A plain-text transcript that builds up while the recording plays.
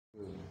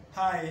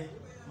Hi,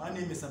 my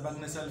name is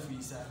Abagna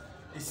Issah,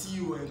 a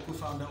CEO and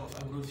co-founder of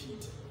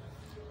AgroFeed.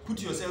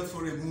 Put yourself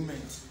for a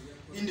moment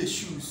in the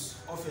shoes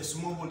of a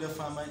smallholder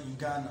farmer in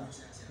Ghana.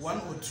 1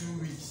 or 2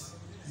 weeks,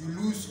 you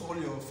lose all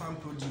your farm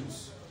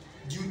produce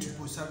due to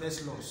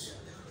post-harvest loss.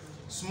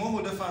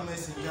 Smallholder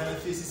farmers in Ghana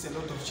faces a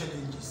lot of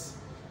challenges,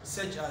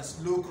 such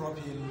as low crop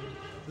yield,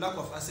 lack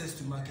of access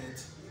to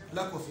market,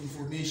 lack of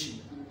information.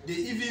 They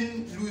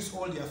even lose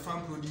all their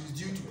farm produce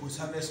due to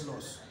post-harvest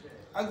loss.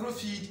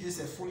 AgroFeed is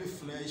a fully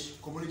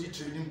fledged commodity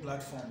trading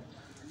platform.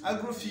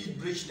 AgroFeed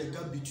bridges the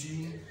gap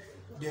between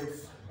the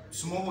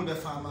smallholder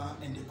farmer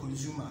and the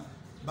consumer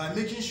by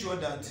making sure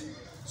that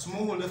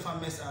smallholder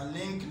farmers are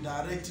linked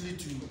directly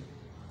to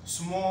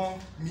small,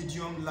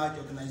 medium, large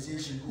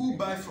organizations who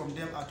buy from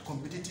them at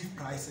competitive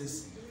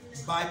prices,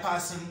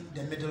 bypassing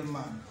the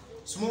middleman.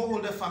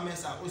 Smallholder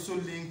farmers are also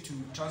linked to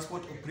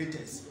transport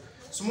operators.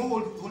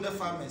 Smallholder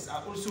farmers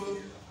are also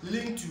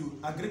linked to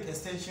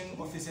agri-extension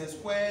officers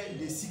where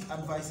they seek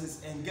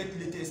advices and get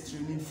latest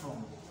training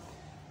from.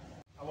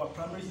 Our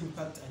primary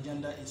impact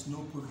agenda is no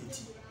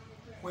poverty,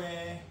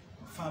 where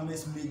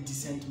farmers make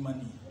decent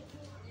money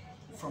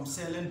from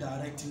selling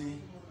directly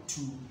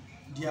to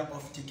their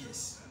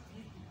off-takers.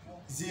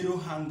 Zero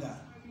hunger,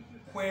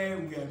 where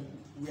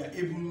we are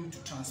able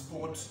to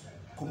transport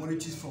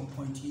commodities from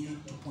point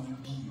A to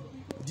point B.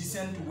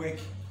 Decent work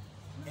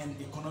and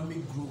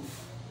economic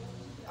growth.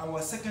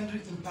 Our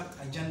secondary impact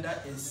agenda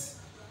is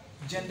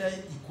gender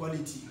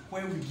equality,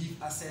 where we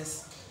give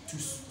access to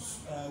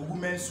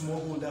women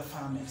smallholder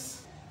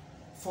farmers.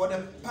 For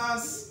the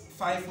past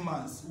 5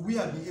 months, we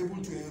have been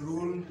able to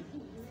enroll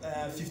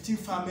 15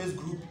 farmers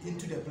group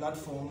into the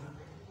platform.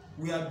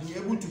 We have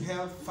been able to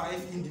help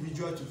 5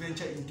 individuals to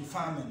venture into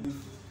farming.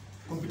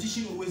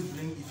 Competition always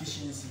brings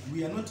efficiency.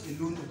 We are not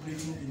alone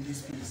operating in this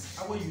space.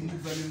 Our unique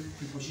value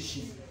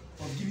proposition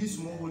of giving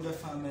smallholder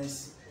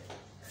farmers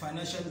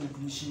financial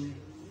inclusion,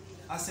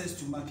 access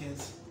to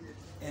markets,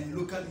 and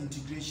local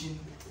integration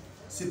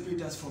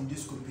separate us from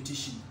this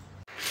competition.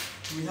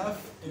 We have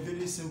a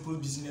very simple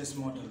business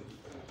model.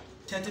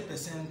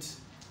 30%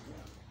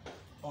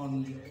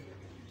 on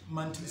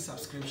monthly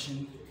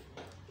subscription,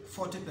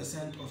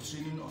 40% of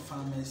training of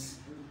farmers,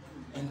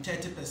 and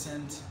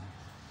 30%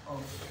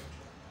 of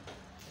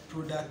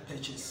product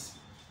purchase.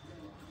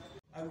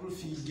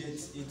 AgroFeed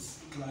gets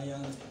its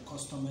clients and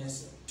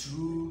customers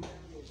through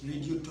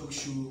radio talk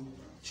show,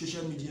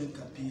 social media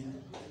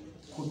campaign,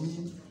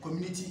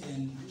 community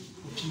and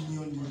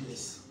opinion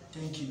leaders.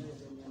 Thank you.